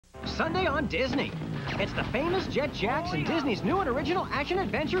Sunday on Disney. It's the famous Jett Jackson, Disney's new and original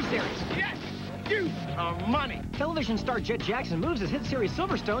action-adventure series. Yes! You are money! Television star Jett Jackson moves his hit series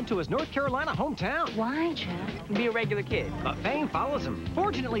Silverstone to his North Carolina hometown. Why, Jett? Be a regular kid. But fame follows him.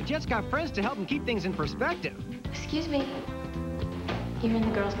 Fortunately, Jett's got friends to help him keep things in perspective. Excuse me. You're in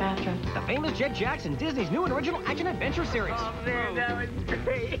the girls' bathroom. The famous Jett Jackson, Disney's new and original action-adventure series. Oh, man, that was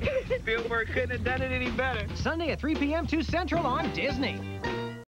great. Spielberg couldn't have done it any better. Sunday at 3 p.m. 2 Central on Disney.